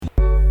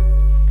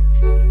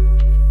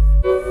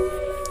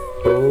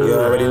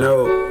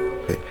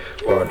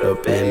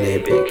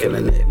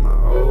killing it my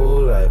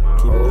whole life, my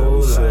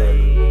whole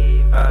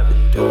life. I've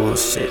been doing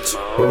shit my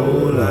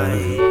whole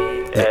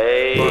life.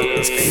 Hey,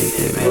 niggas keep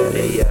getting mad,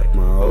 they act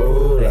my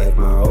whole life,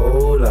 my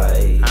whole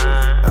life.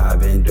 I've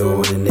been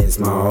doing this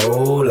my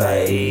whole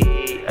life.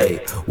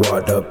 Hey,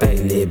 walked up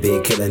in it,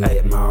 been killing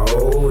it my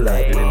whole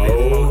life, my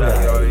whole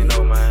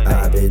life.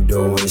 I've been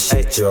doing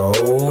shit your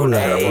whole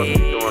life. Hey,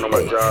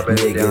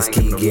 niggas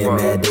keep getting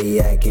mad, they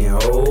acting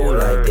whole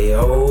like their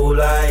whole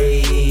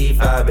life.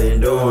 I've been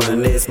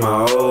doing this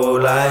my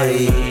whole life.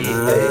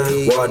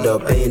 Hey, walked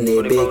up in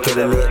it, been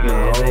killing it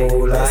my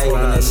whole life. Hey,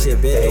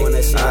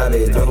 I've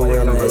been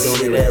doing that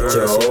shit at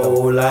your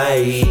whole life.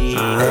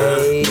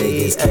 Hey,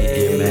 niggas keep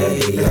getting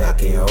mad, they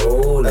acting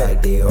whole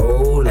like their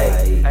whole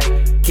life.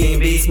 Can't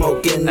be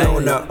smoking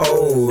on the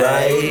old,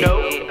 right?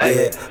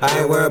 Yeah, I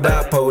ain't worried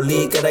about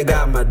police, cause I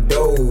got my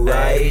dough,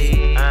 right?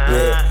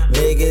 Yeah,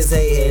 niggas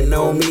hating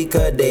on me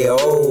cause they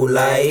old,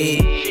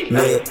 like.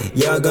 Yeah,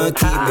 y'all gon'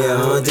 keep me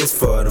on just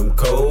for them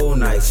cold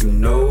nights, you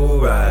know,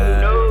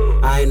 right?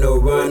 I ain't no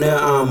runner,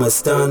 I'm a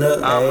stunner,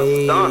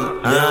 ayy.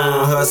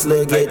 Young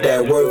hustler, get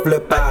that work,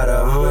 flip out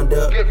a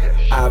Honda.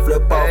 I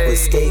flip off a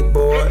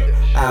skateboard,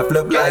 I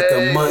flip like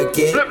a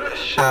monkey.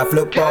 I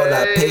flip all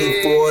I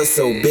pay for,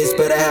 so bitch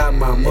better have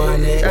my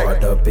money.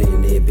 Walked up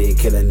in it, been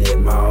killing it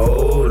my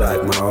whole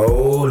life, my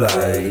whole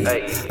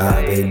life.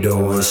 I've been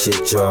doing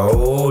shit your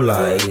whole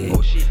life.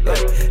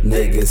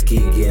 Niggas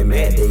keep getting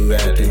mad, they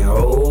acting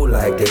whole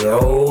like their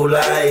whole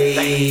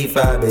life.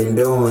 I've been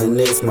doing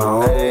this my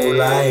whole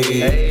life.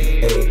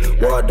 Hey,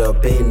 walked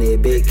up in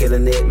it, been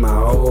killing it my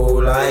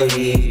whole life.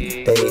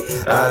 Hey,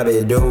 I've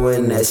been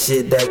doing that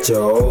shit that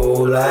your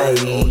whole life.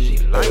 Hey,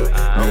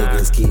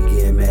 niggas keep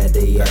getting mad,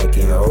 they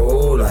acting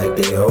whole like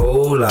their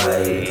whole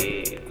life.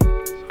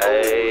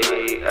 Hey,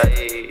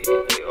 hey,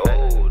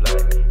 oh,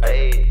 like,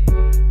 hey,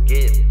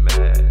 get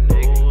mad,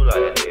 nigga,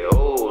 like they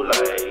old,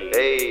 like,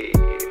 hey,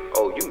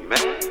 oh, you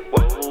mad?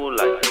 What?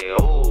 Like they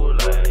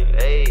old,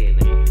 like, hey,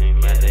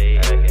 nigga, man, they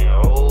acting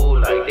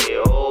old, like they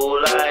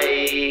old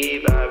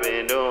life. I've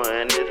been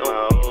doing this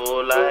my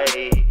whole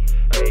life.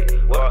 Hey,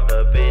 walked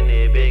up in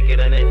it, been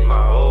getting it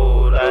my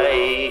whole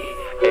life.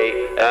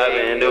 Hey, I've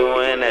been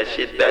doing that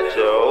shit that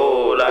your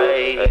whole